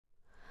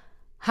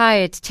Hi,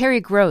 it's Terry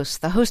Gross,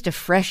 the host of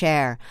Fresh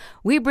Air.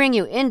 We bring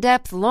you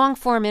in-depth,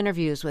 long-form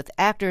interviews with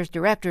actors,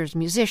 directors,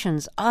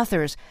 musicians,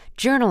 authors,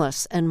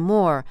 journalists, and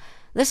more.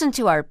 Listen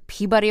to our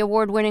Peabody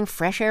Award-winning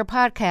Fresh Air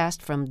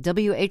podcast from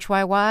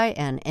WHYY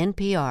and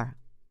NPR.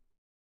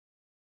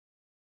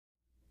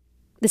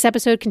 This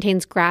episode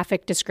contains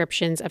graphic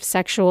descriptions of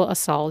sexual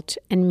assault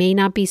and may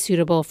not be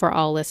suitable for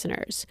all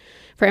listeners.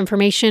 For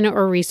information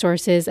or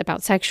resources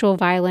about sexual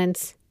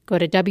violence, go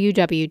to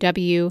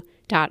www.rainn.org.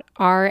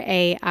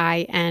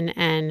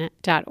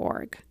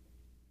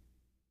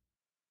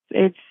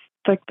 It's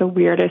like the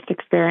weirdest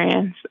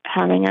experience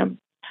having an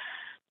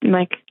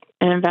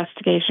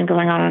investigation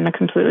going on in a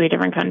completely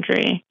different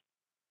country.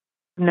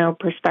 No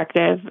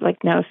perspective,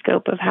 no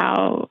scope of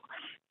how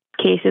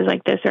cases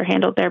like this are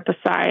handled there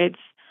besides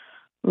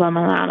La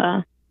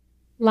Manada.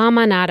 La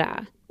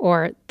Manada,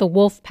 or the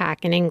Wolf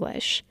Pack in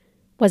English,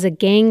 was a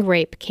gang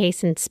rape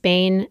case in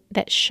Spain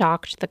that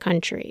shocked the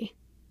country.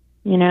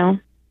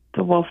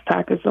 The Wolf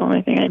Pack is the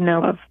only thing I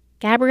know of.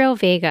 Gabrielle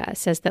Vega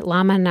says that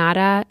La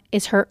Manada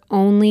is her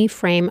only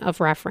frame of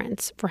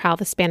reference for how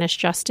the Spanish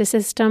justice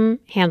system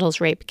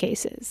handles rape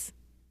cases.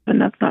 And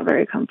that's not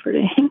very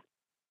comforting.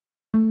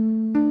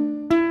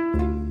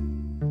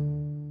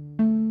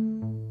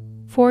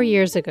 4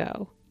 years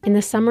ago, in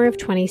the summer of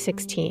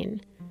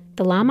 2016,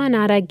 the La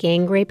Manada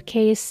gang rape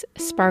case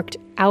sparked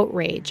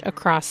outrage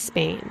across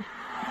Spain.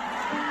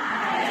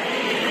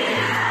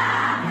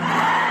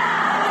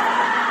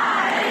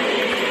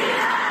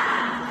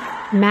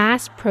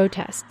 Mass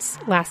protests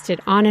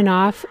lasted on and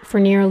off for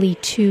nearly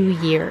 2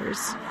 years.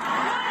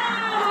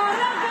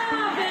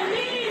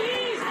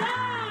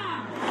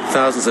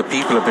 Thousands of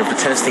people have been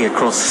protesting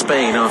across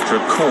Spain after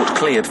a court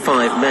cleared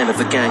 5 men of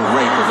the gang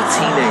rape of a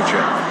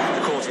teenager.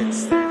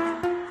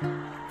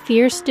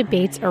 Fierce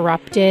debates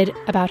erupted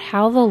about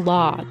how the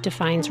law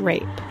defines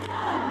rape.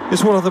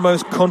 It's one of the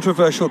most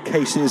controversial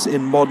cases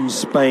in modern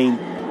Spain,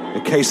 a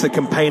case that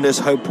campaigners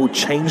hope will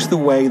change the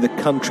way the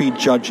country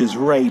judges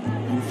rape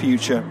in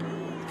future.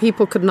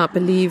 People could not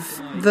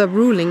believe the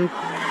ruling.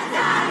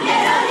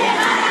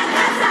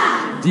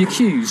 The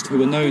accused, who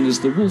were known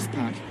as the Wolf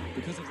Pack,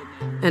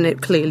 and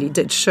it clearly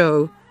did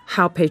show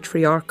how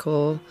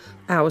patriarchal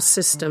our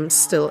system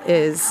still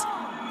is.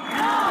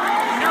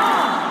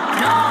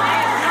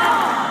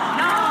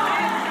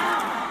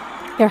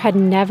 There had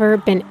never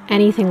been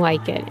anything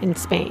like it in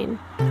Spain.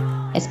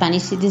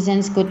 Spanish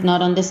citizens could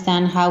not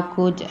understand how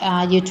could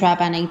you trap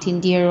an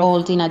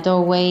 18-year-old in a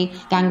doorway,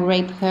 gang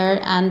rape her,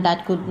 and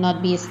that could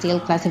not be still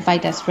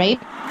classified as rape.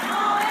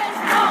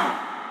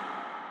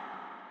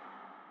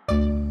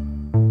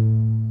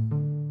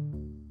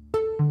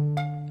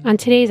 On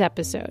today's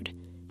episode,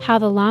 how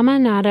the La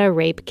Manada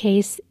rape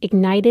case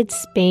ignited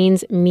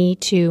Spain's Me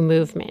Too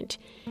movement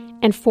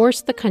and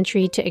forced the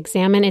country to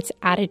examine its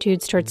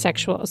attitudes toward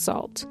sexual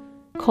assault,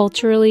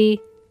 culturally,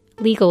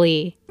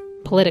 legally,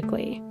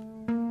 politically.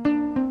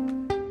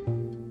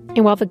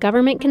 And while the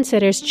government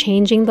considers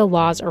changing the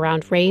laws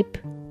around rape,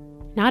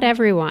 not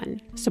everyone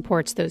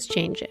supports those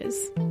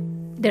changes.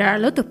 There are a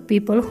lot of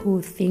people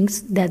who think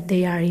that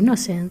they are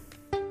innocent.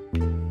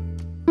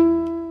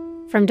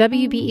 From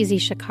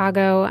WBEZ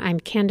Chicago, I'm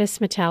Candice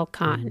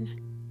Mattel-Khan.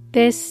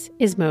 This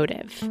is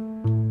Motive.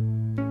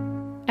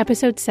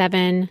 Episode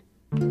 7,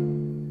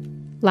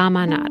 La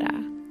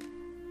Manada,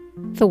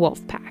 the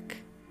Wolf Pack.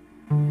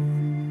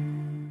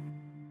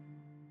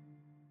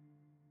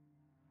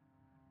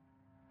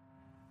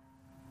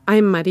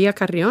 I'm Maria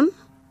Carrion.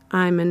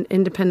 I'm an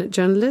independent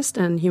journalist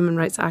and human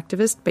rights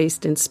activist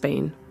based in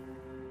Spain.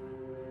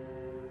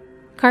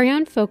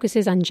 Carrion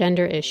focuses on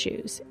gender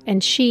issues,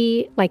 and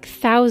she, like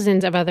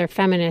thousands of other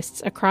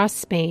feminists across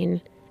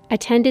Spain,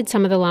 attended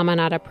some of the La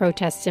Manada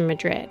protests in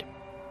Madrid.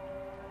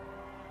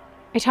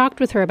 I talked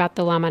with her about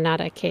the La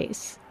Manada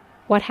case,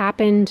 what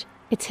happened,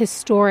 its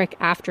historic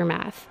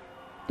aftermath,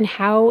 and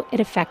how it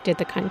affected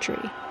the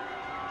country.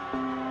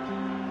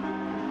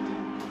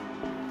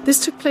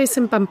 This took place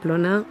in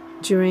Pamplona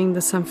during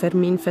the San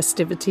Fermin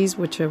festivities,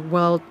 which are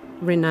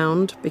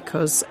world-renowned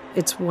because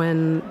it's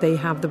when they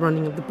have the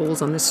running of the bulls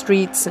on the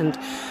streets and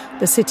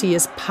the city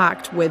is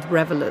packed with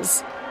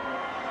revelers.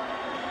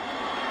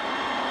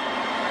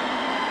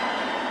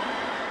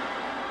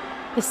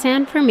 The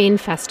San Fermin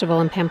festival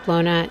in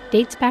Pamplona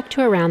dates back to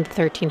around the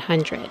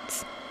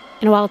 1300s.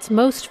 And while it's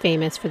most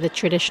famous for the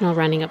traditional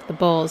running of the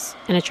bulls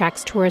and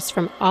attracts tourists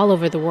from all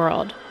over the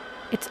world,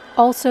 it's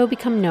also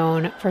become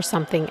known for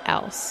something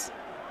else: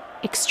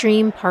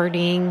 extreme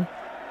partying,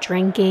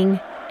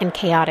 drinking, and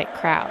chaotic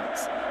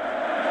crowds.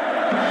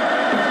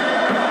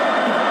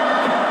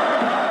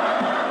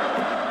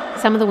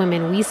 Some of the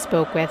women we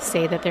spoke with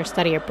say that their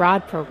study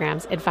abroad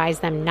programs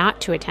advise them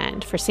not to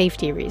attend for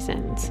safety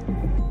reasons.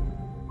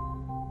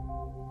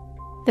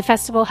 The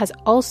festival has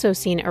also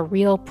seen a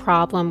real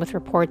problem with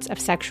reports of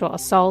sexual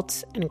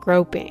assaults and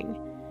groping.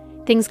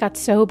 Things got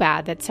so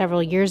bad that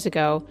several years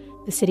ago,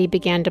 the city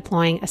began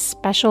deploying a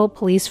special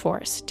police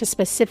force to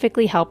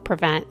specifically help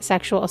prevent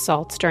sexual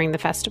assaults during the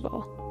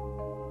festival.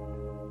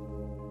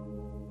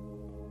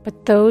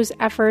 But those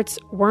efforts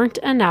weren't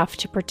enough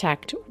to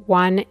protect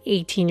one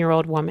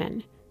 18-year-old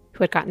woman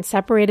who had gotten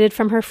separated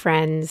from her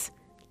friends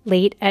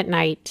late at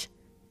night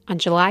on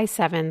July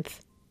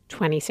 7th,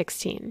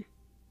 2016.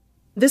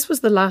 This was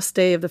the last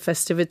day of the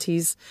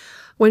festivities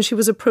when she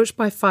was approached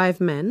by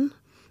 5 men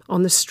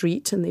on the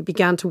street, and they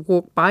began to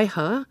walk by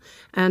her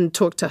and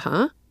talk to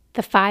her.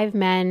 The 5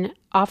 men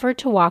offered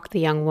to walk the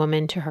young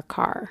woman to her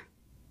car.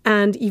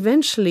 And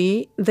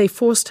eventually, they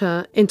forced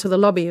her into the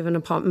lobby of an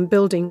apartment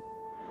building.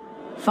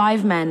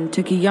 5 men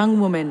took a young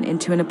woman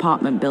into an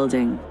apartment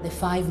building. The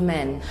 5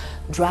 men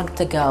dragged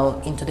the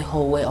girl into the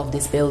hallway of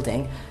this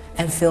building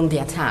and filmed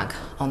the attack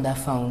on their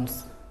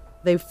phones.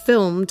 They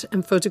filmed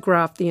and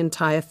photographed the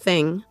entire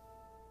thing.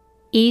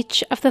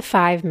 Each of the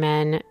 5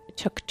 men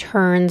took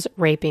turns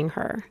raping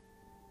her,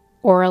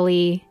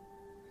 orally,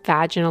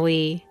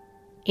 vaginally,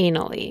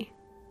 anally.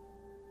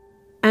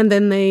 And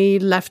then they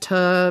left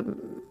her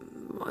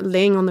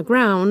laying on the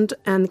ground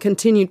and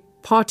continued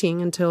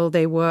partying until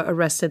they were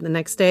arrested the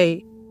next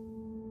day.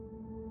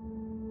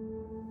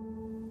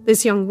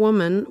 This young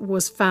woman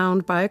was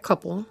found by a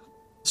couple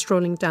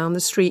strolling down the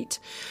street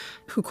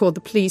who called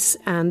the police,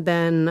 and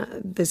then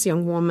this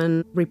young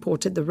woman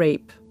reported the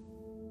rape.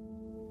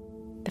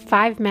 The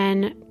 5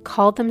 men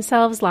called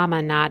themselves La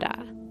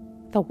Manada,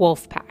 the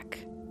Wolf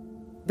Pack.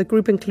 The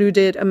group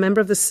included a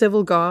member of the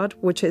Civil Guard,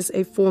 which is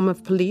a form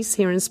of police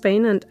here in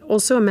Spain, and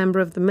also a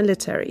member of the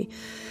military.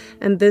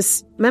 And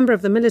this member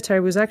of the military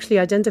was actually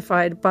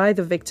identified by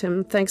the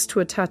victim thanks to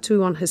a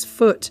tattoo on his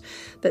foot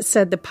that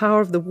said the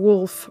power of the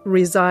wolf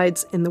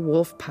resides in the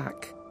wolf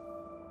pack.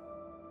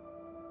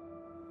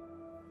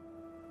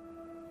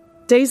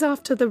 Days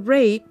after the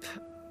rape,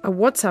 a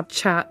WhatsApp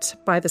chat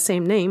by the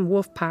same name,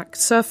 Wolfpack,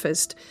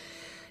 surfaced,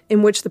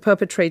 in which the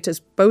perpetrators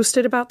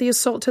boasted about the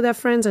assault to their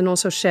friends and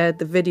also shared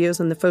the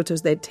videos and the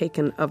photos they'd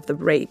taken of the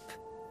rape.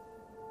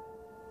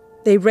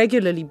 They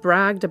regularly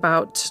bragged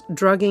about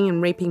drugging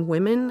and raping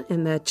women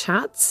in their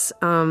chats.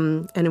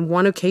 And in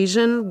one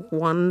occasion,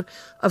 one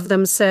of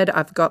them said,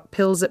 "I've got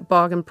pills at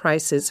bargain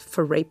prices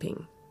for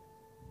raping."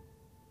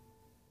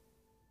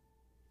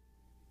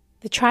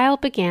 The trial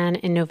began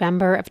in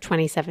November of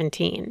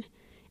 2017,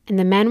 and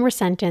the men were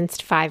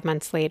sentenced 5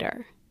 months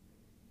later.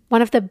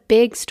 One of the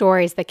big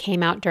stories that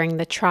came out during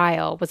the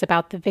trial was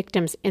about the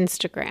victim's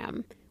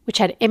Instagram, which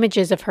had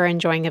images of her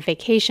enjoying a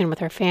vacation with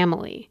her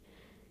family.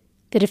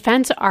 The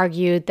defense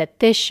argued that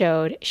this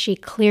showed she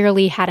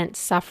clearly hadn't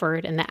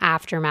suffered in the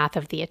aftermath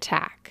of the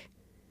attack.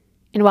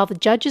 And while the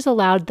judges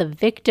allowed the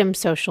victim's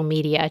social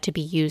media to be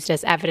used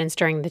as evidence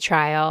during the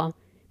trial,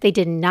 they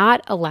did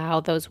not allow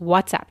those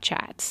WhatsApp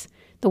chats,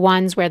 the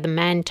ones where the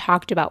men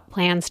talked about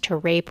plans to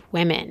rape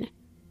women,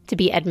 to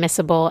be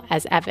admissible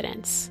as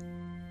evidence.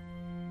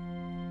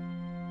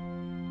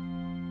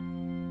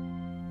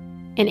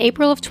 In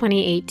April of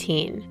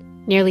 2018,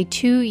 nearly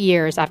 2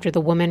 years after the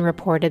woman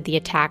reported the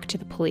attack to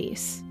the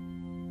police,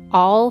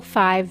 all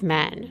 5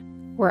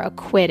 men were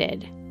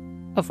acquitted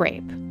of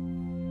rape.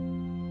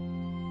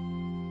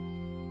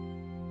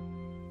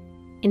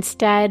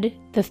 Instead,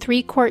 the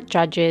 3 court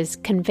judges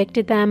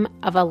convicted them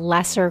of a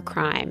lesser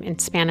crime in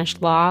Spanish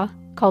law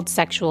called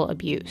sexual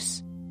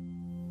abuse.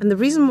 And the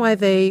reason why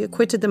they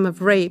acquitted them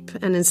of rape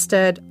and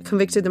instead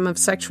convicted them of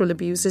sexual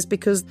abuse is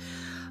because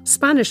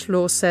Spanish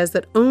law says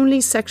that only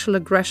sexual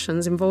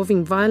aggressions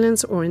involving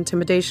violence or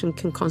intimidation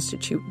can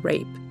constitute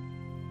rape.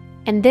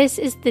 And this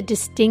is the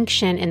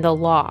distinction in the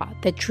law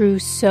that drew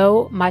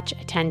so much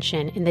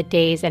attention in the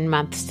days and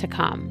months to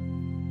come.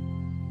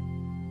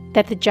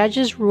 That the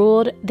judges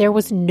ruled there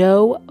was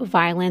no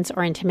violence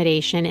or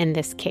intimidation in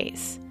this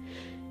case.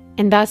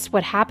 And thus,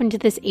 what happened to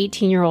this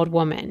 18-year-old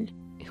woman,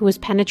 who was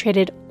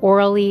penetrated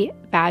orally,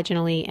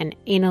 vaginally, and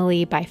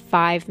anally by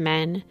 5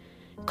 men,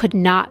 could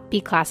not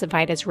be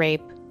classified as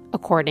rape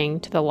according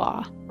to the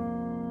law.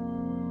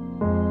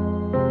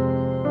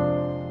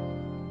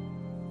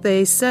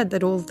 They said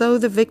that although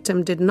the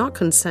victim did not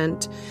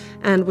consent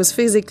and was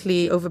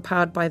physically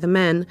overpowered by the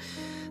men,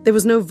 there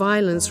was no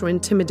violence or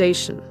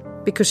intimidation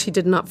because she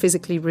did not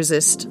physically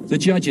resist. The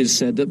judges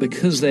said that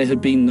because there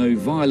had been no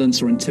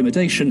violence or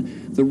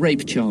intimidation, the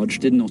rape charge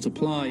did not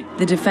apply.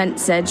 The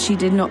defense said she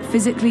did not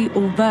physically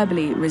or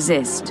verbally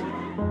resist.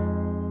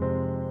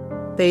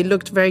 They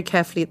looked very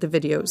carefully at the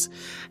videos,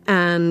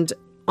 and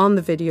on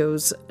the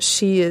videos,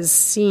 she is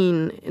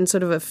seen in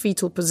sort of a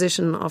fetal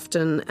position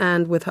often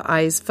and with her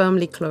eyes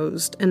firmly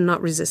closed and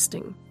not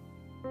resisting.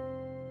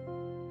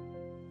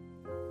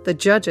 The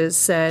judges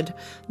said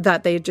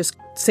that they just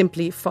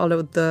simply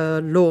followed the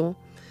law.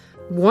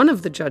 One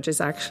of the judges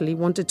actually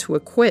wanted to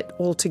acquit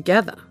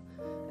altogether.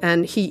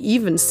 And he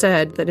even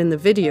said that in the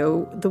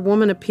video, the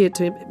woman appeared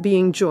to be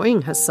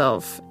enjoying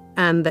herself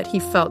and that he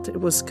felt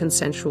it was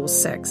consensual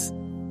sex.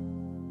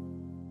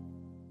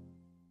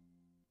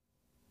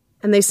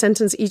 And they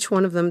sentenced each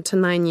one of them to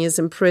 9 years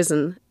in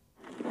prison.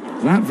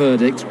 That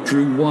verdict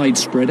drew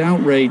widespread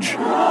outrage.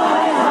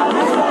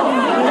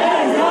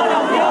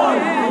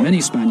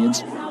 Many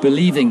Spaniards,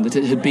 believing that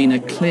it had been a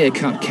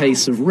clear-cut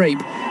case of rape,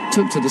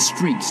 took to the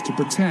streets to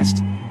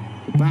protest.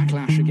 The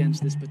backlash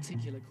against this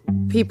particular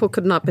court. People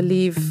could not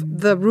believe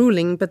the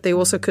ruling, but they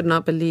also could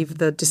not believe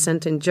the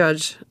dissenting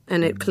judge,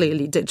 and it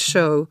clearly did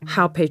show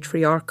how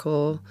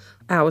patriarchal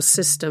our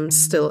system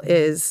still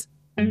is.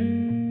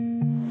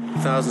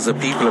 Thousands of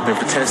people have been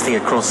protesting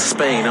across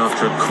Spain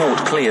after a court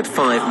cleared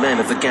 5 men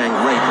of the gang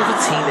rape of a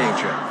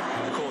teenager.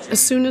 As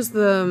soon as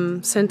the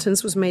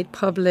sentence was made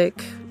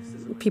public,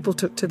 people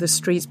took to the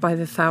streets by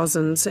the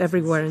thousands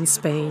everywhere in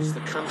Spain. The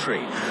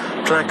country.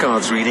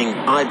 Placards reading,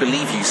 "I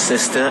believe you,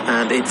 sister,"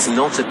 and "It's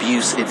not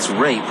abuse, it's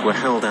rape," were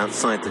held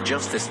outside the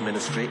Justice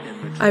Ministry in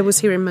Madrid. I was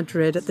here in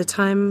Madrid at the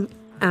time,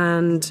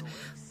 and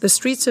the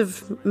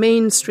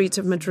main streets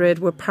of Madrid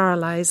were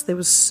paralyzed. There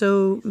were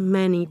so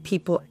many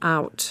people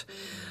out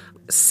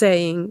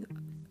saying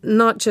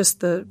not just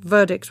the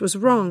verdict was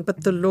wrong,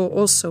 but the law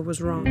also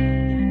was wrong.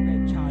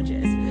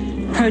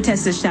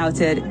 Protesters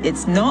shouted,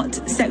 "It's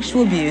not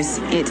sexual abuse,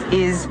 it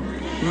is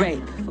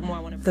rape."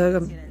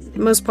 The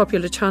most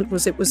popular chant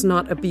was, "It was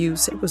not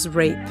abuse, it was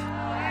rape."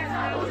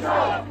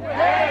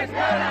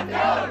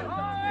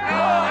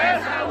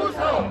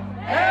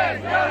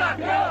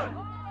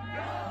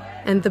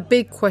 And the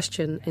big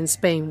question in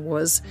Spain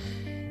was,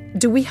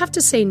 do we have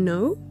to say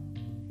no?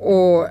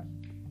 Or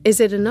is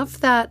it enough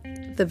that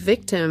the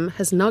victim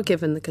has not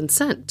given the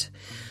consent,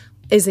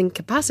 is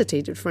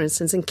incapacitated, for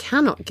instance, and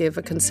cannot give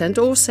a consent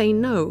or say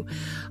no?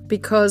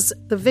 Because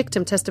the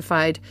victim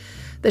testified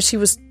that she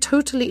was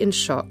totally in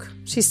shock.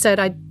 She said,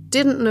 "I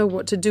didn't know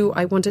what to do.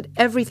 I wanted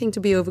everything to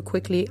be over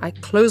quickly. I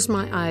closed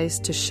my eyes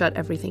to shut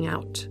everything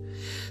out."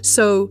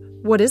 So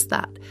what is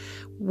that?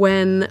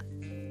 When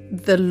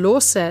the law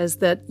says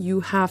that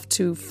you have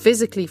to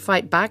physically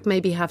fight back,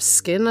 maybe have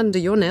skin under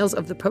your nails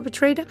of the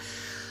perpetrator,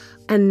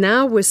 and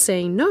now we're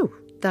saying, no,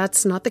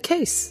 that's not the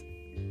case.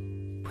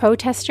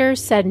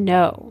 Protesters said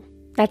no.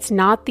 That's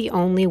not the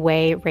only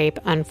way rape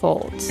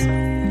unfolds.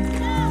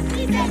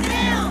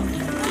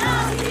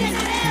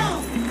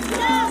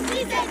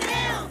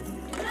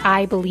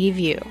 "I believe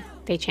you,"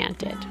 they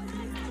chanted.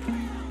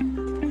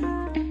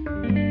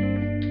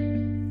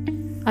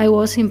 I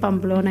was in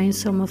Pamplona in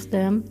some of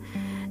them,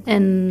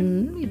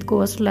 and it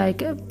was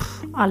like a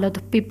lot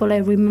of people. I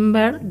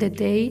remember the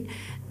day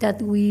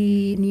that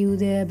we knew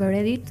the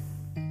verdict.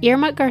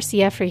 Irma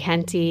Garcia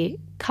Frigenti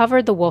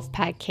covered the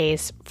Wolfpack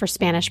case for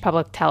Spanish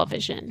public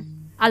television.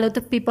 A lot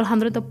of people,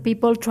 hundreds of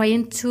people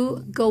trying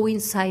to go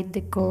inside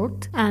the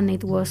court, and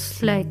it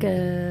was like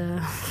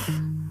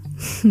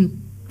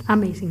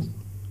amazing.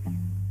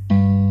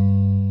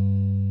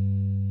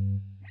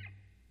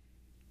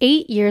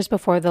 8 years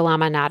before the La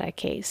Manada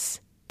case,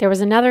 there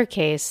was another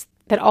case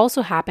that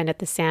also happened at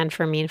the San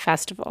Fermin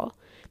Festival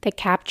that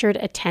captured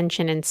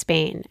attention in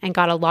Spain and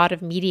got a lot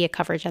of media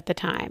coverage at the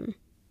time.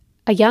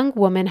 A young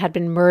woman had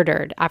been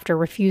murdered after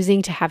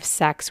refusing to have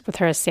sex with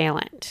her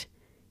assailant.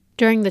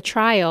 During the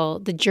trial,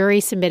 the jury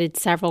submitted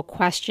several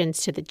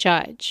questions to the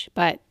judge,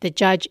 but the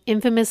judge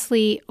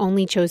infamously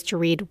only chose to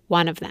read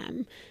one of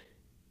them.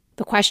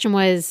 The question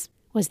was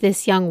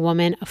this young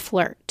woman a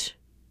flirt?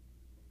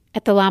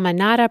 At the La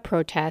Manada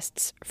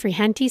protests,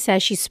 Frigenti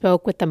says she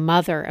spoke with the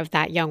mother of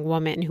that young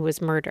woman who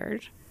was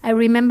murdered. I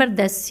remember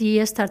that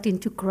she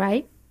started to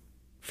cry.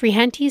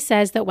 Frigenti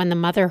says that when the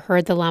mother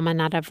heard the La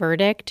Manada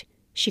verdict,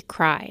 she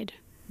cried.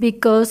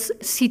 Because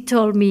she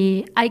told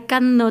me, I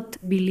cannot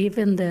believe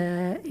in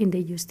the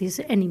justice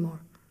anymore.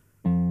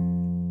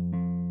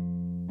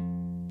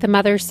 The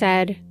mother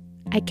said,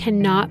 "I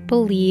cannot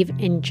believe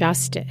in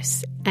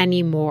justice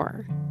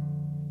anymore."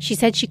 She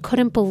said she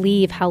couldn't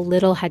believe how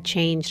little had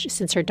changed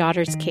since her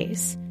daughter's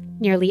case,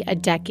 nearly a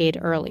decade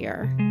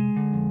earlier.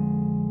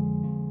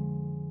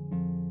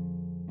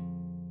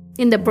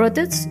 In the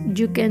protests,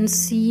 you can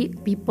see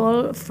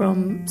people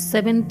from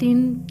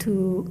 17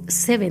 to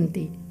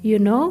 70. You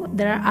know,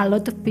 there are a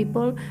lot of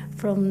people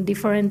from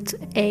different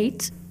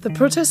ages. The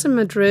protests in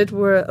Madrid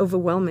were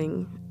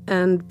overwhelming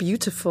and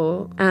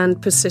beautiful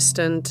and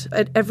persistent.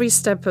 At every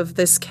step of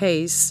this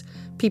case,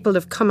 people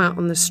have come out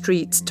on the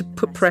streets to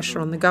put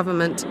pressure on the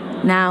government.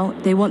 Now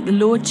they want the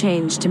law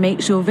changed to make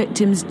sure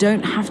victims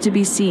don't have to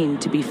be seen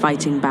to be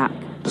fighting back.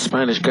 The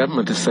Spanish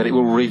government has said it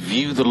will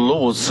review the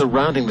laws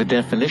surrounding the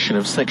definition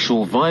of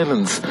sexual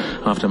violence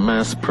after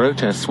mass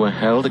protests were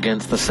held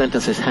against the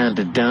sentences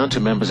handed down to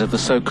members of the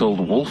so-called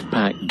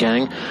Wolfpack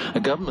gang. A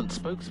government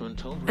spokesman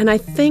told... And I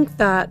think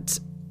that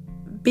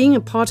being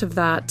a part of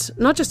that,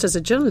 not just as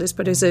a journalist,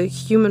 but as a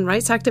human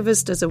rights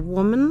activist, as a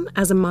woman,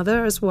 as a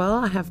mother as well,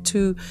 I have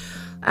 2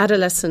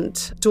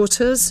 adolescent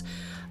daughters,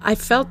 I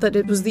felt that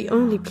it was the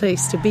only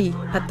place to be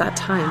at that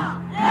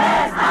time.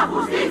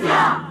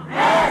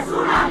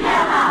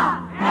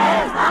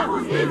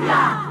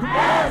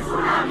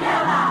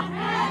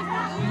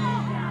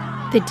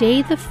 The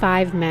day the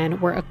 5 men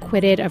were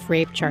acquitted of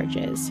rape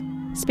charges,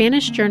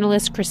 Spanish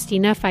journalist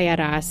Cristina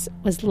Fallarás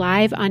was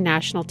live on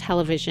national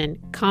television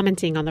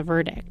commenting on the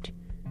verdict.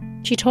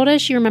 She told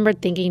us she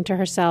remembered thinking to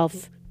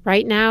herself,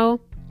 "Right now,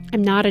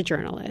 I'm not a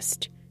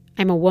journalist.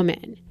 I'm a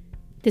woman.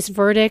 This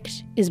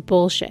verdict is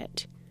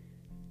bullshit.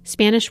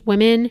 Spanish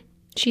women,"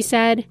 she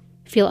said,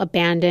 "feel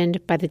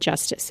abandoned by the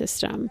justice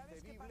system."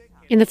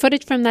 In the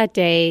footage from that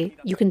day,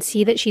 you can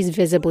see that she's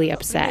visibly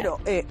upset.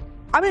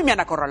 A mí me han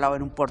acorralado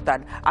en un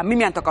portal, a mí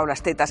me han tocado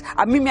las tetas,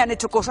 a mí me han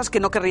hecho cosas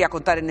que no querría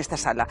contar en esta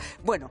sala.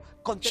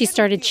 She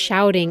started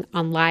shouting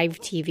on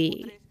live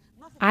TV.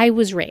 I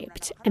was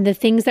raped, and the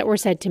things that were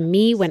said to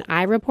me when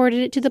I reported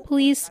it to the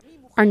police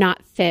are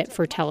not fit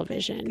for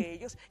television.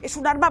 Es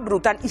un arma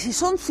brutal, y si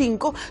son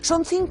cinco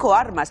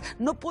armas.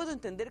 No puedo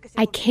entender que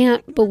I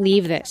can't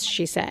believe this,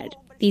 she said.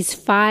 These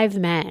 5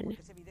 men,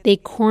 they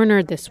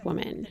cornered this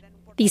woman.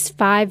 These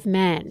 5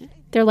 men,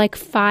 they're like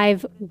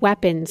 5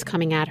 weapons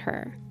coming at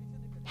her.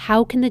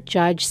 How can the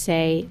judge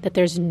say that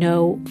there's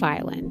no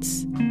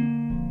violence?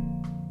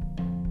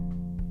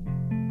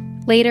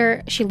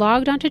 Later, she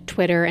logged onto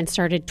Twitter and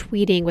started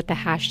tweeting with the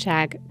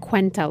hashtag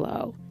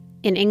Cuéntalo.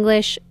 In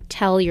English,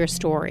 tell your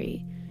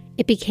story.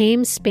 It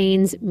became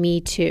Spain's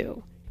Me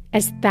Too,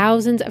 as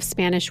thousands of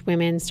Spanish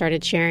women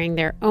started sharing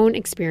their own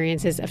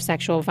experiences of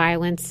sexual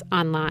violence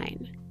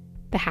online.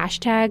 The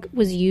hashtag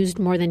was used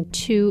more than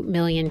 2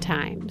 million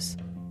times.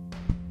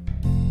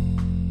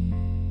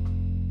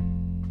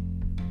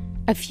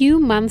 A few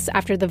months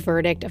after the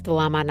verdict of the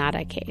La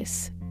Manada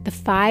case, the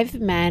 5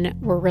 men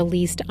were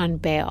released on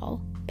bail,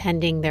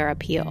 pending their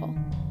appeal.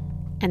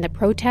 And the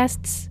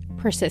protests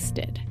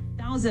persisted.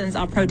 Thousands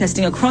are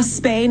protesting across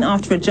Spain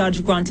after a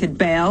judge granted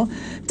bail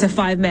to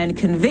 5 men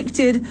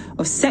convicted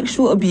of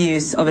sexual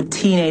abuse of a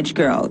teenage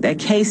girl. Their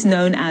case,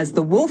 known as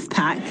the Wolf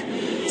Pack,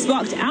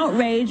 sparked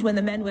outrage when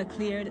the men were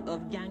cleared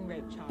of gang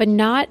rape charges. But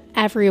not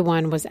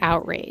everyone was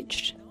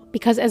outraged,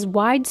 because as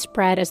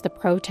widespread as the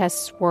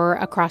protests were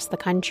across the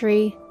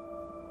country,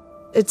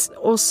 it's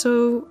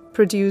also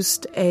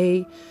produced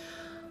a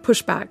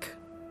pushback.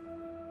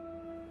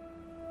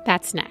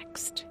 That's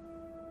next.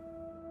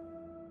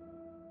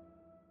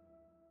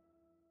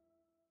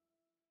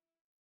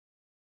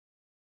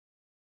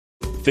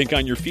 Think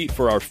on your feet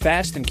for our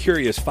Fast and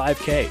Curious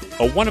 5K,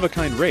 a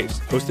one-of-a-kind race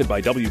hosted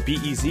by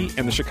WBEZ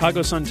and the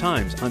Chicago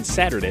Sun-Times on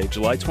Saturday,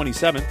 July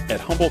 27th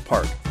at Humboldt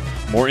Park.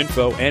 More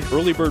info and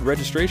early bird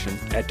registration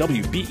at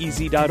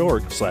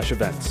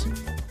wbez.org/events.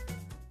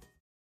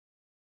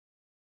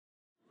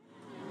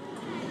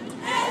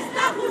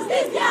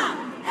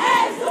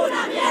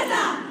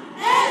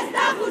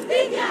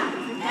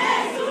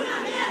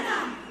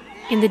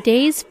 In the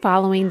days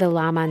following the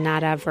La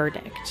Manada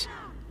verdict,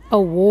 a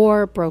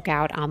war broke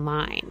out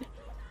online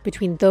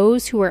between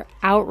those who were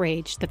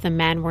outraged that the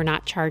men were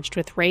not charged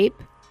with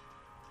rape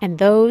and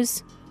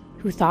those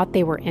who thought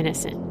they were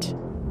innocent.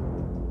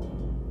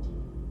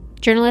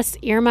 Journalists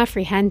Irma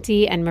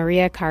Frigenti and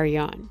Maria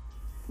Carrion.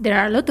 There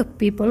are a lot of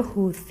people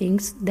who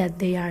think that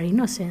they are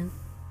innocent.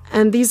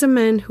 And these are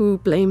men who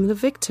blame the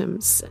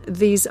victims.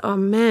 These are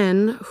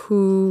men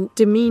who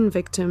demean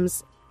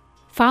victims.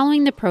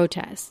 Following the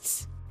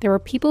protests, there were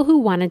people who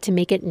wanted to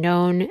make it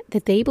known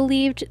that they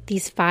believed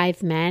these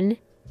 5 men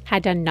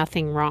had done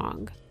nothing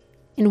wrong.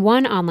 In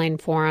one online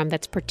forum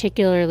that's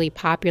particularly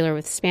popular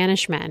with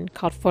Spanish men,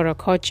 called Foro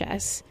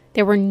Coches,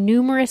 there were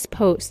numerous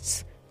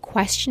posts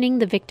questioning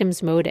the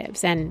victim's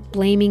motives and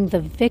blaming the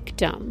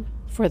victim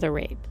for the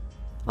rape.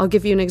 I'll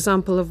give you an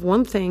example of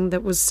one thing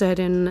that was said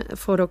in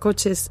Foro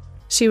Coches.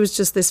 She was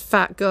just this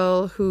fat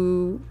girl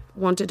who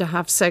wanted to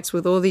have sex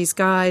with all these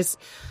guys.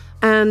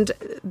 And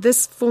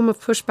this form of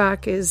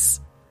pushback is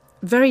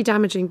very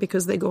damaging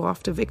because they go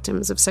after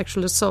victims of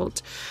sexual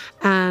assault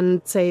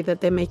and say that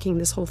they're making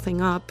this whole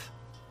thing up.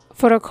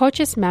 Foro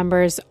Coches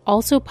members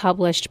also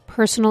published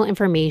personal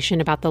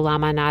information about the La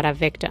Manada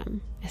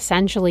victim,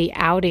 essentially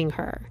outing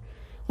her,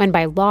 when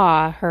by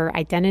law her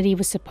identity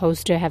was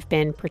supposed to have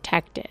been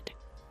protected.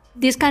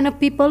 This kind of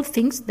people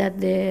think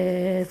that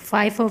the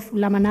 5 of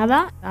La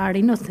Manada are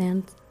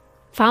innocent.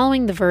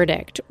 Following the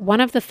verdict, one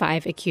of the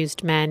 5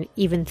 accused men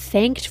even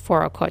thanked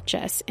Foro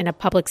Coches in a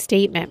public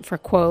statement for,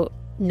 quote,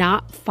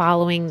 not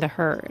following the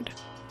herd.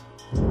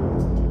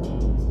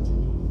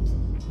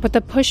 But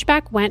the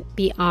pushback went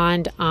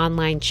beyond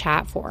online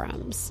chat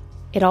forums.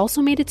 It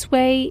also made its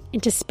way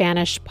into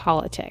Spanish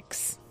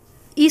politics.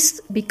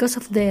 It's because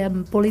of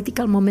the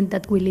political moment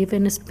that we live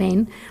in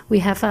Spain. We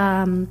have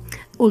an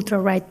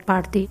ultra-right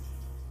party.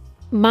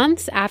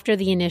 Months after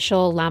the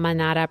initial La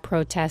Manada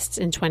protests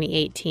in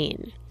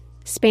 2018,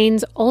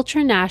 Spain's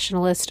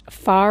ultra-nationalist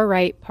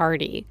far-right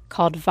party,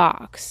 called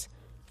Vox,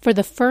 for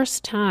the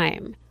first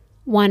time,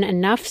 won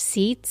enough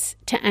seats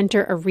to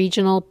enter a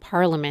regional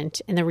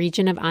parliament in the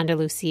region of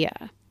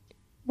Andalusia,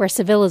 where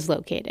Seville is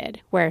located,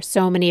 where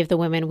so many of the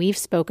women we've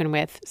spoken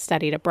with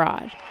studied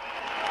abroad.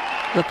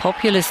 The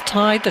populist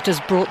tide that has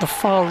brought the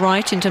far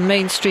right into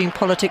mainstream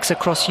politics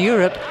across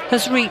Europe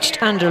has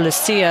reached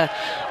Andalusia.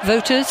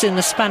 Voters in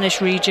the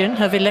Spanish region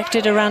have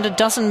elected around a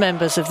dozen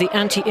members of the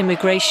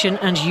anti-immigration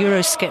and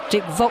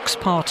Eurosceptic Vox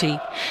party.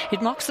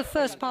 It marks the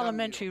first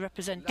parliamentary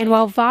representation. And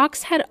while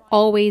Vox had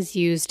always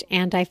used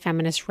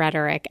anti-feminist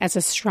rhetoric as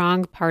a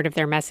strong part of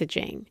their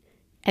messaging,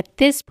 at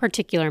this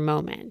particular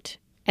moment,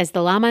 as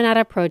the La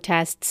Manada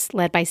protests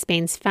led by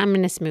Spain's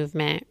feminist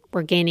movement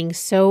were gaining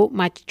so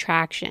much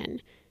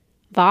traction,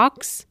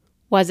 Vox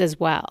was as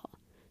well.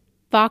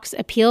 Vox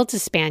appealed to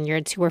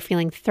Spaniards who were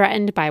feeling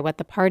threatened by what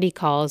the party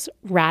calls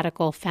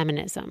radical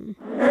feminism.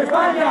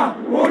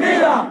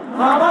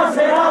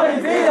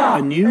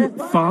 A new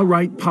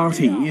far-right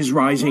party is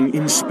rising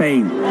in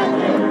Spain.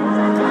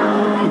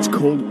 It's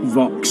called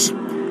Vox.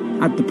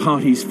 At the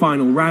party's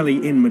final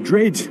rally in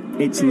Madrid,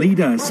 its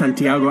leader,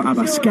 Santiago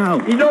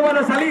Abascal,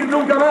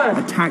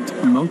 attacked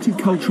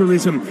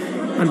multiculturalism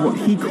and what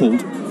he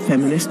called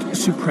feminist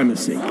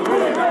supremacy.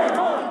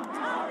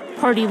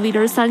 Party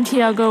leader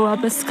Santiago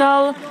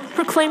Abascal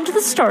proclaimed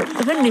the start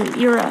of a new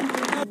era.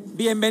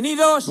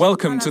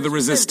 Welcome to the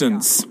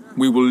resistance.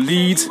 We will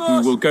lead, we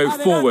will go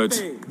forward.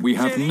 We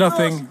have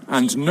nothing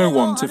and no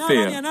one to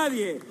fear.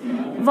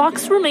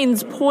 Vox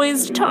remains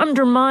poised to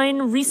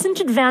undermine recent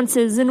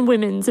advances in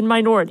women's and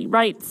minority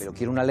rights. The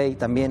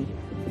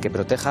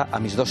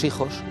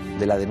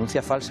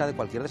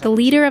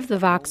leader of the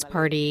Vox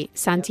party,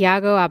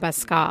 Santiago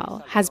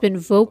Abascal, has been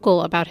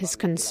vocal about his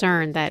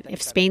concern that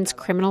if Spain's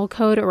criminal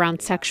code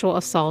around sexual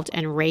assault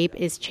and rape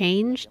is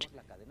changed,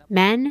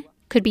 men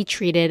could be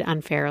treated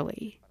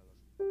unfairly.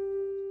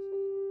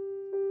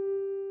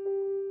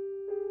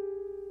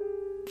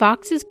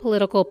 Vox's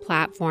political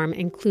platform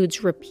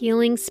includes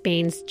repealing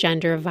Spain's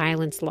gender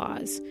violence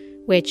laws,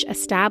 which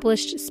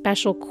established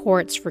special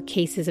courts for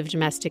cases of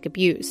domestic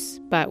abuse,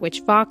 but which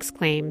Vox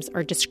claims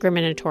are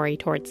discriminatory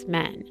towards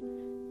men.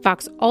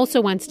 Vox also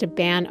wants to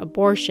ban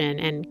abortion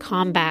and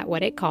combat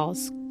what it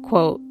calls,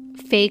 quote,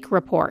 fake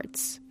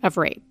reports of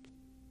rape.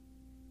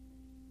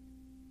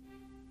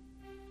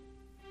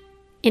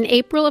 In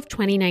April of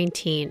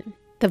 2019,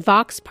 the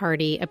Vox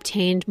party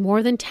obtained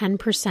more than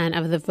 10%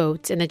 of the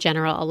votes in the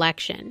general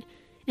election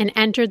and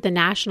entered the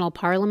national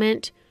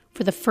parliament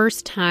for the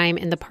first time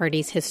in the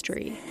party's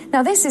history.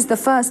 Now, this is the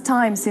first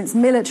time since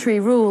military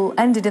rule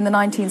ended in the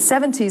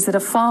 1970s that a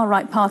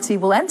far-right party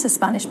will enter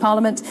Spanish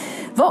parliament.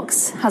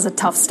 Vox has a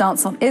tough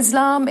stance on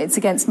Islam, it's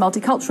against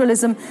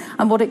multiculturalism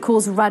and what it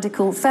calls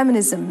radical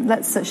feminism.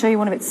 Let's show you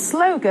one of its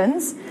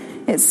slogans.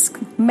 It's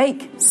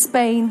 "Make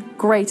Spain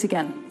Great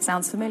Again."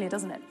 Sounds familiar,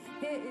 doesn't it?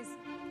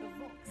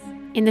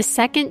 In the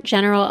second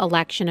general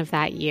election of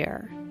that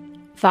year,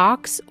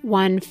 Vox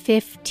won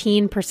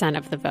 15%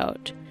 of the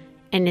vote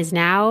and is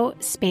now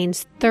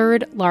Spain's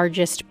third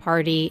largest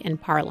party in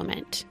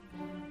parliament.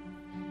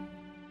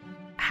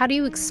 How do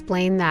you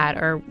explain that,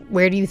 or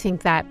where do you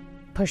think that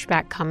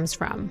pushback comes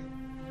from?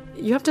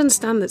 You have to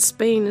understand that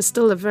Spain is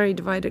still a very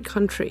divided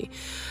country,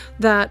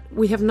 that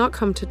we have not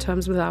come to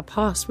terms with our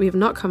past. We have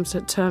not come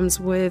to terms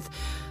with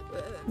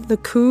the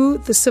coup,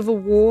 the civil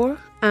war,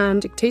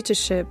 and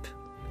dictatorship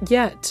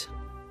yet.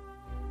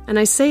 And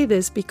I say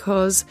this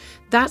because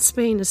that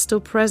Spain is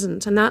still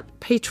present, and that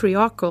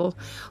patriarchal,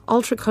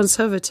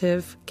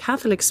 ultra-conservative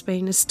Catholic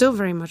Spain is still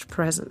very much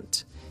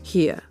present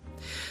here.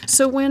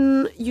 So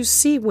when you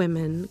see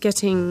women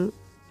getting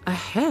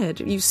ahead,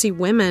 you see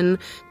women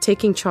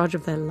taking charge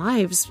of their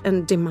lives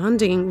and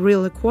demanding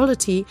real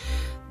equality,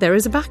 there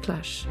is a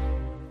backlash.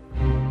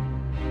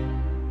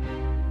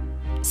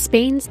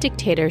 Spain's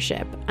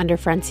dictatorship under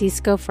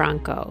Francisco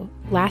Franco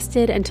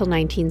lasted until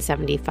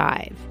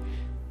 1975.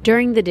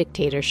 During the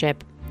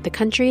dictatorship, the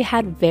country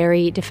had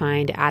very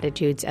defined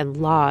attitudes and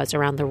laws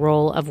around the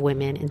role of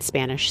women in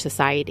Spanish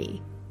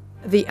society.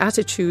 The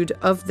attitude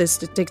of this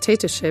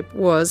dictatorship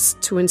was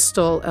to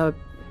install a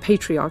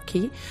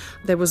patriarchy.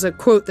 There was a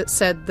quote that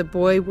said, "The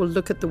boy will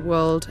look at the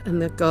world and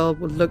the girl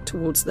will look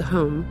towards the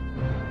home."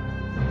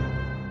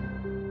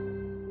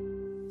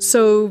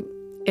 So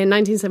in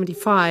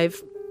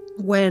 1975,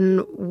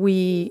 when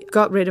we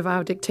got rid of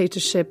our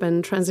dictatorship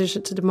and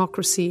transitioned to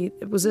democracy,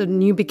 it was a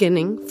new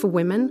beginning for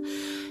women.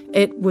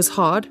 It was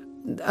hard.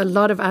 A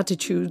lot of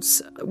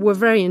attitudes were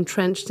very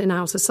entrenched in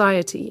our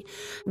society,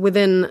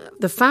 within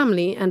the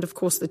family and, of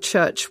course, the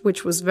church,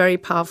 which was very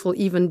powerful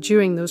even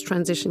during those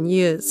transition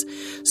years.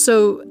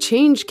 So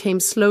change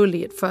came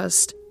slowly at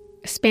first.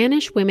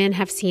 Spanish women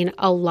have seen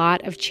a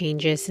lot of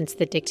changes since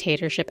the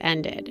dictatorship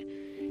ended.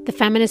 The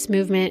feminist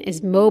movement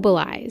is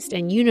mobilized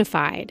and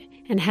unified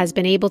and has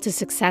been able to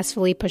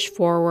successfully push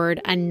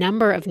forward a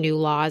number of new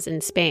laws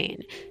in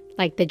Spain,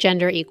 like the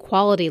gender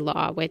equality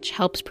law, which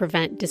helps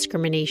prevent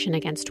discrimination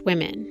against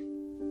women.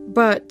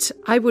 But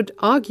I would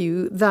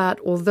argue that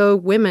although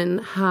women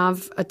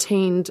have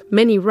attained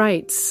many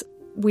rights,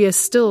 we are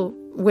still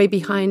way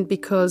behind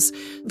because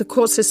the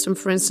court system,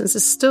 for instance,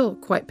 is still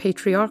quite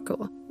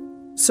patriarchal.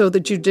 So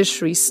the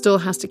judiciary still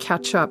has to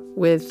catch up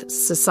with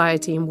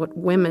society and what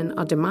women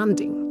are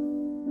demanding.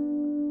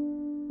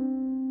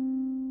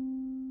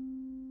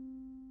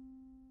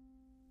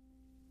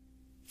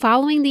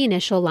 Following the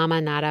initial La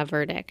Manada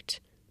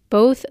verdict,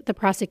 both the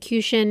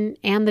prosecution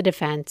and the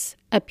defense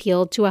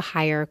appealed to a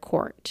higher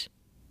court.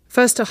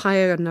 First, a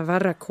higher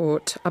Navarra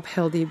court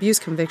upheld the abuse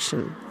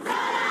conviction.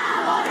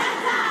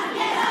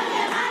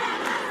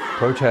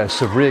 Protests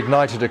have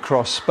reignited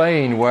across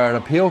Spain, where an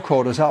appeal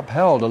court has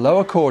upheld a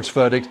lower court's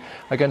verdict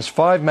against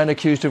 5 men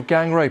accused of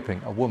gang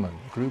raping a woman.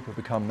 The group have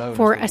become known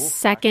for as a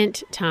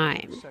second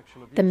time.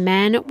 The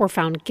men were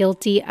found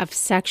guilty of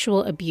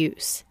sexual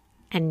abuse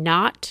and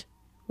not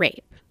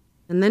rape.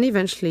 And then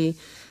eventually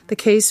the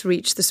case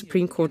reached the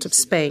Supreme Court of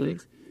Spain.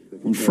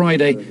 On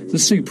Friday, the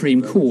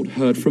Supreme Court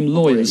heard from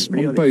lawyers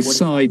on both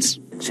sides.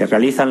 Se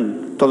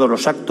realizan todos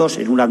los actos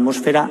en una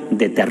atmósfera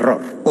de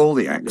terror. All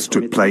the acts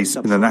took place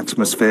in an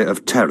atmosphere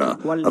of terror,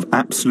 of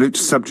absolute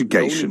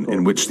subjugation,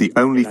 in which the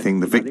only thing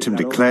the victim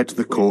declared to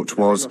the court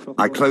was,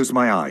 "I closed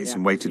my eyes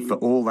and waited for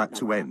all that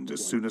to end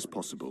as soon as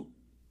possible."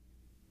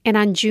 And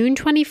on June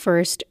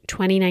 21st,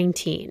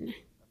 2019,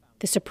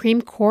 the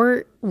Supreme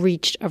Court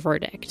reached a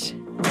verdict.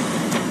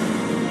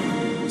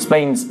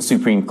 Spain's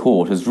Supreme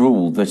Court has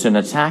ruled that an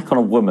attack on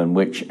a woman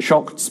which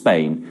shocked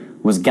Spain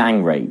was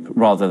gang rape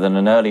rather than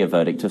an earlier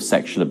verdict of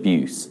sexual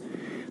abuse.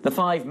 The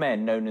 5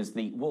 men known as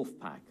the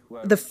Wolfpack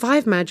were... The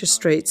 5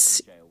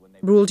 magistrates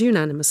ruled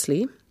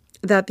unanimously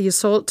that the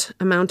assault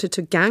amounted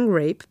to gang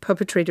rape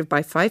perpetrated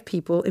by 5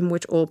 people in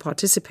which all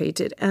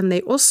participated, and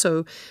they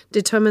also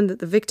determined that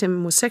the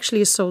victim was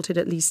sexually assaulted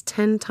at least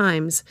 10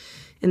 times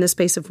in the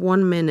space of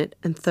 1 minute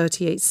and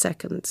 38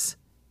 seconds.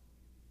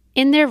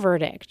 In their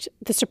verdict,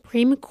 the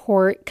Supreme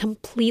Court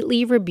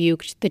completely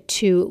rebuked the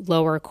 2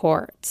 lower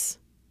courts.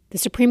 The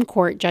Supreme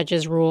Court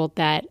judges ruled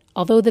that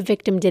although the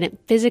victim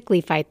didn't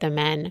physically fight the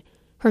men,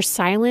 her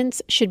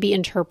silence should be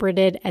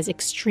interpreted as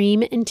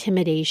extreme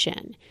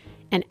intimidation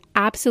and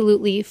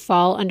absolutely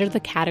fall under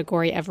the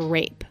category of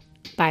rape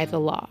by the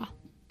law.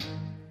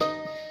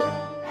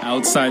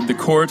 Outside the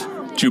court,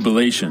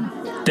 jubilation.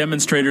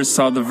 Demonstrators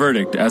saw the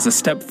verdict as a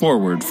step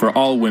forward for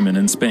all women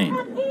in Spain.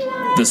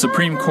 The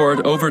Supreme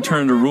Court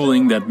overturned a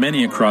ruling that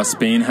many across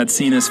Spain had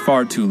seen as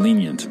far too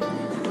lenient.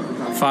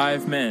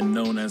 5 men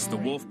known as the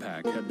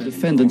Wolfpack had been... The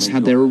defendants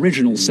had their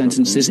original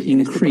sentences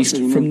increased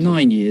from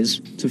 9 years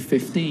to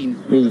 15.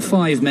 All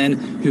 5 men,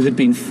 who had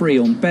been free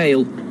on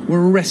bail,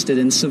 were arrested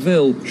in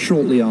Seville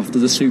shortly after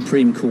the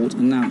Supreme Court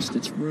announced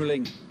its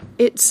ruling.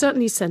 It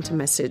certainly sent a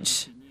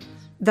message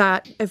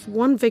that if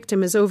one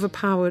victim is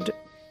overpowered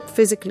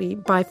physically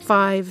by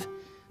 5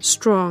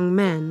 strong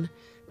men,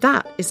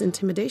 that is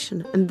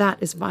intimidation and that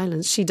is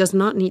violence. She does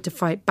not need to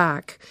fight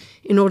back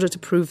in order to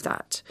prove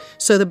that.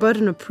 So the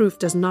burden of proof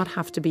does not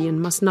have to be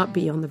and must not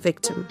be on the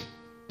victim.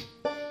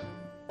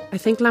 I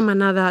think La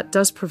Manada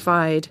does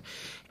provide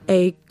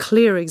a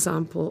clear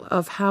example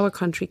of how a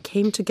country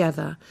came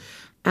together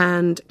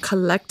and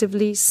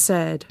collectively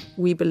said,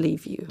 "We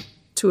believe you,"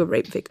 to a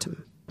rape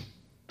victim.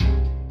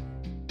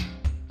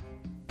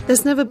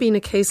 There's never been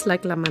a case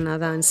like La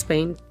Manada in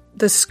Spain.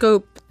 The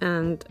scope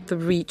and the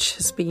reach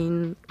has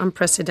been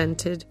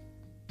unprecedented.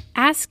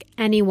 Ask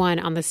anyone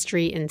on the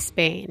street in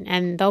Spain,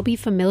 and they'll be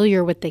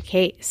familiar with the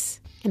case,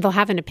 and they'll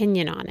have an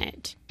opinion on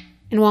it.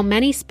 And while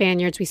many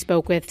Spaniards we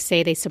spoke with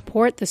say they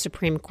support the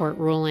Supreme Court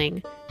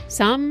ruling,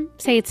 some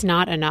say it's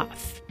not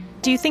enough.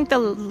 Do you think the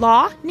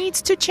law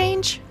needs to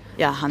change?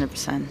 Yeah,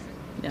 100%.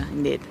 Yeah,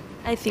 indeed.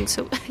 I think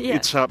so, yeah.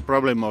 It's a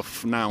problem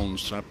of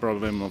nouns, a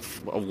problem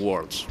of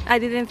words. I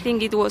didn't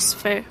think it was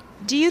fair.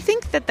 Do you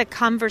think that the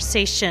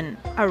conversation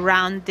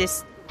around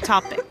this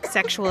topic,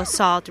 sexual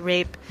assault,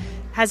 rape,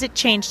 has it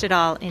changed at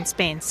all in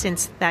Spain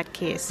since that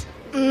case?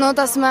 Not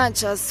as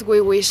much as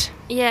we wish.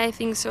 Yeah, I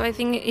think so. I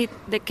think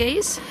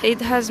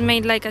it has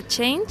made like a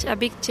change, a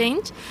big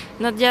change,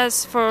 not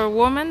just for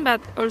women, but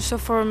also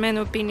for men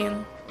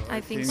opinion.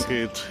 I think so.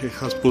 It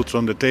has put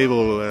on the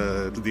table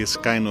these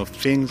kind of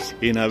things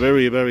in a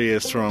very, very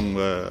strong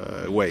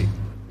way.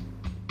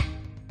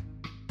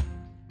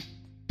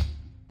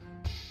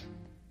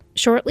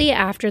 Shortly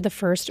after the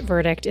first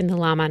verdict in the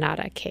La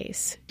Manada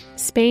case,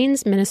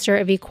 Spain's Minister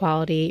of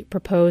Equality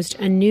proposed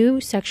a new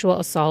sexual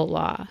assault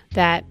law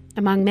that,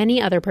 among many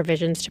other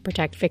provisions to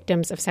protect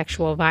victims of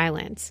sexual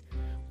violence,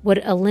 would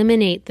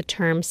eliminate the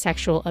term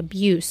sexual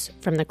abuse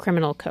from the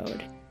criminal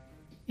code.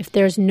 If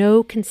there's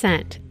no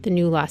consent, the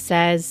new law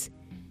says,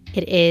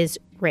 it is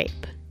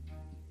rape.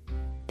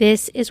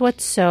 This is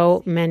what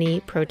so many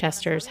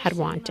protesters had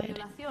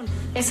wanted.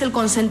 Es el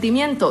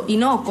consentimiento y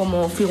no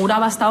como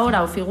figuraba hasta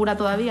ahora o figura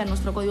todavía en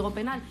nuestro Código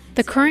Penal.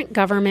 The current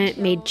government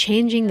made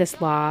changing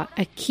this law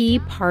a key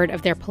part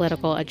of their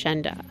political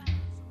agenda.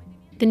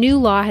 The new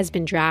law has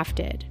been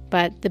drafted,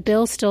 but the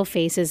bill still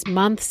faces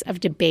months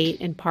of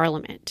debate in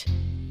Parliament.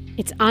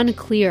 It's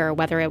unclear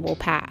whether it will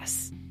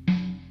pass.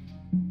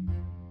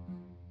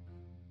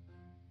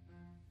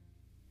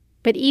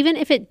 But even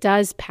if it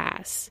does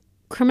pass,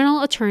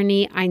 criminal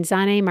attorney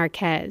Ainzane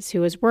Marquez,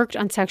 who has worked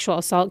on sexual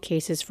assault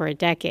cases for a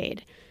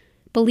decade,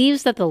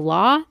 believes that the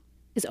law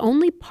is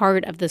only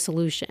part of the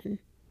solution.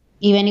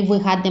 Even if we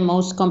had the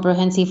most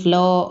comprehensive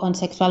law on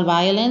sexual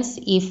violence,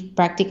 if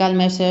practical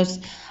measures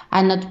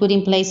are not put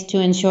in place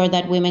to ensure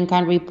that women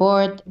can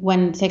report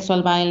when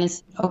sexual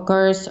violence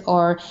occurs,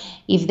 or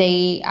if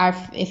they are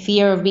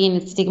fear of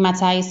being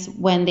stigmatized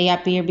when they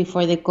appear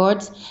before the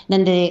courts,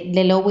 then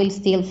the law will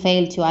still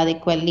fail to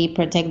adequately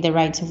protect the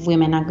rights of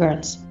women and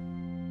girls.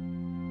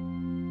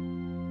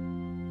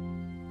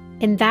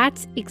 And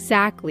that's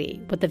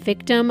exactly what the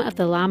victim of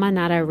the La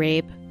Manada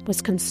rape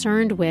was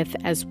concerned with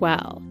as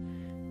well.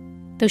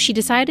 Though she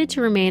decided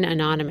to remain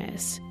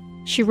anonymous,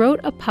 she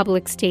wrote a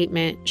public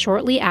statement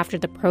shortly after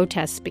the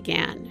protests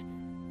began.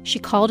 She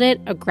called it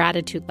a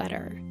gratitude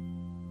letter.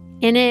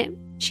 In it,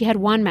 she had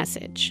one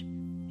message,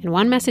 and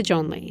one message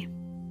only.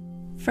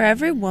 For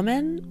every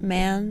woman,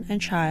 man,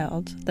 and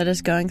child that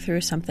is going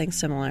through something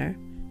similar,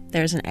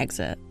 there's an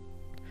exit.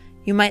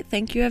 You might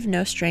think you have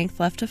no strength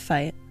left to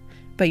fight,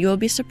 but you will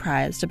be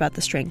surprised about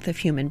the strength of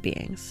human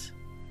beings.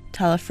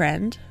 Tell a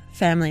friend,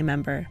 family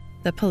member,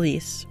 the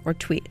police, or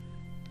tweet.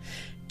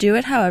 Do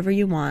it however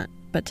you want,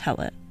 but tell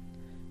it.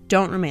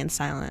 Don't remain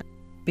silent,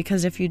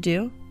 because if you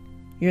do,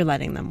 you're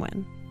letting them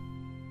win.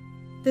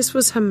 This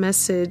was her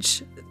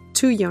message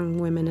to young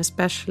women,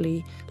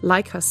 especially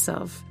like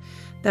herself,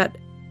 that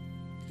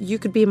you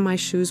could be in my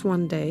shoes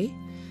one day,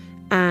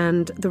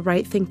 and the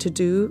right thing to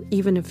do,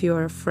 even if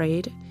you're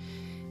afraid,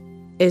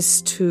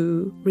 is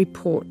to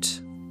report,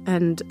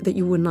 and that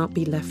you will not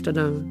be left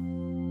alone.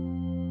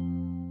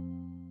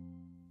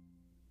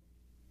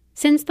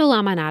 Since the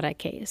La Manada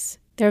case,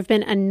 there have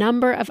been a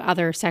number of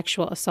other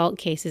sexual assault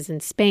cases in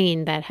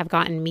Spain that have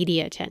gotten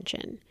media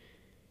attention.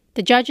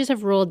 The judges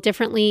have ruled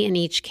differently in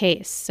each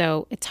case,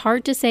 so it's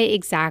hard to say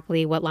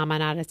exactly what La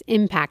Manada's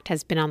impact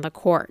has been on the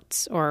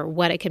courts or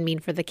what it could mean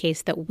for the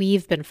case that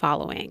we've been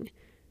following.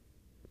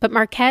 But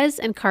Marquez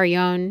and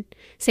Carrion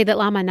say that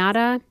La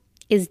Manada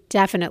is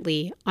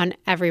definitely on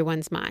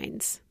everyone's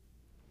minds.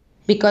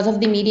 Because of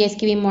the media is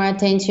giving more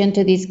attention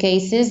to these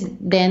cases,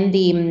 then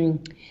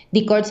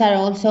the courts are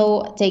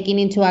also taking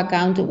into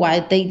account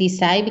what they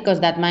decide,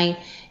 because that might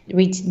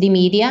reach the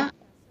media.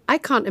 I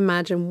can't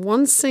imagine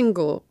one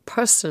single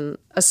person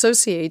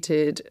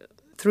associated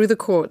through the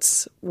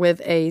courts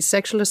with a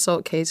sexual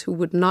assault case who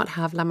would not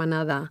have La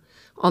Manada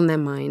on their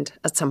mind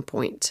at some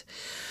point,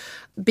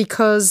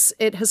 because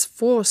it has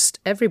forced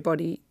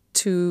everybody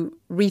to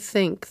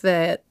rethink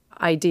their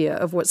idea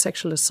of what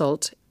sexual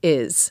assault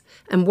is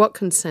and what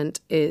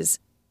consent is.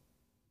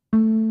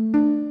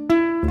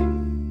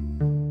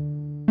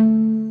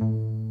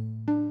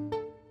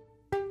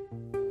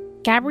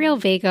 Gabrielle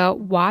Vega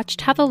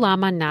watched how the La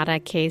Manada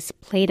case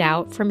played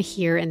out from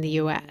here in the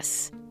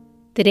U.S.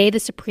 The day the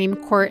Supreme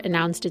Court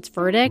announced its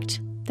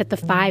verdict, that the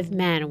 5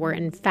 men were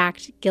in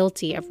fact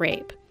guilty of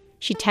rape,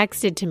 she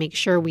texted to make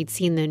sure we'd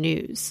seen the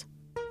news.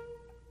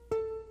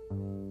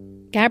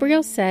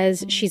 Gabrielle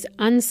says she's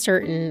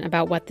uncertain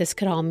about what this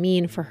could all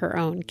mean for her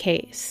own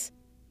case.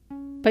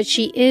 But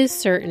she is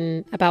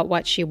certain about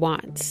what she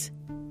wants.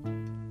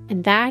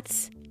 And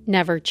that's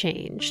never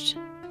changed.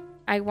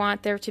 I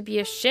want there to be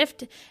a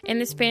shift in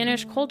the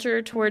Spanish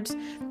culture towards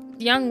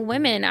young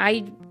women.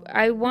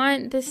 I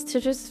want this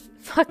to just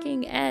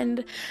fucking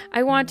end.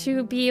 I want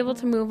to be able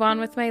to move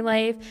on with my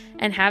life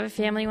and have a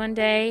family one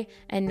day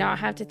and not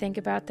have to think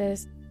about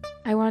this.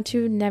 I want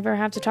to never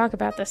have to talk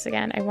about this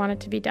again. I want it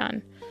to be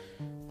done.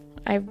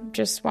 I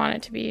just want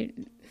it to be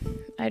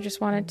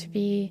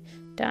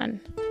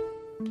done.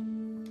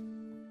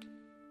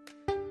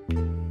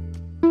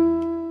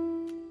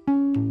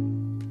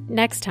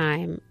 Next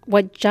time,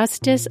 what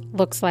justice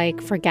looks like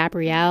for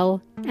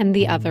Gabrielle and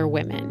the other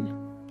women.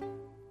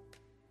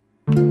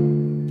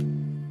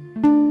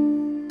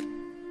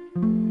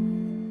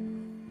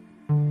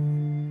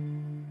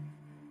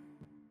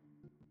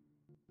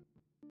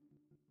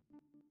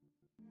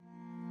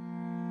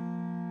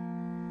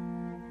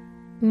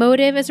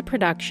 Motive is a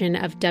production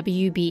of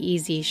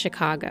WBEZ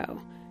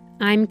Chicago.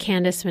 I'm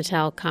Candice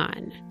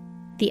Mattel-Khan.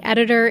 The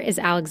editor is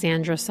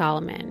Alexandra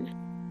Solomon.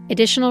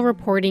 Additional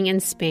reporting in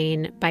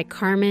Spain by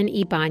Carmen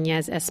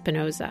Ibanez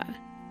Espinoza.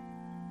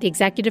 The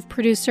executive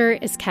producer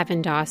is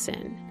Kevin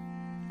Dawson.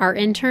 Our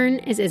intern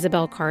is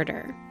Isabel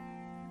Carter.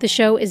 The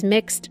show is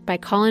mixed by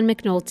Colin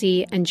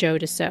McNulty and Joe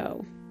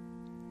DeSoe.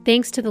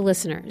 Thanks to the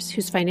listeners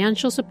whose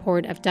financial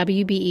support of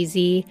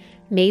WBEZ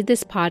made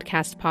this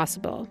podcast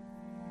possible.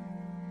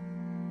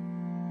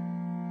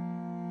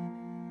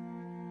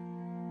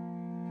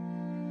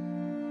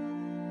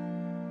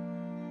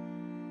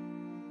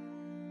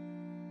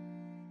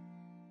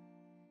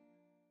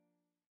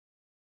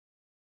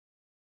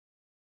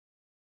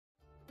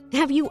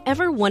 Have you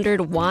ever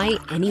wondered why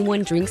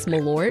anyone drinks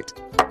Malort?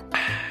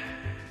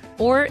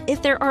 Or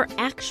if there are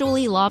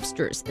actually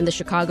lobsters in the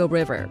Chicago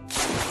River?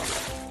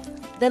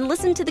 Then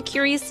listen to the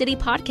Curious City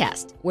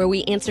podcast, where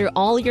we answer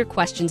all your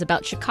questions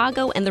about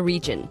Chicago and the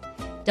region.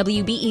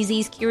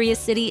 WBEZ's Curious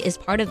City is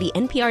part of the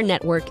NPR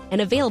network and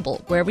available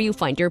wherever you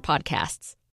find your podcasts.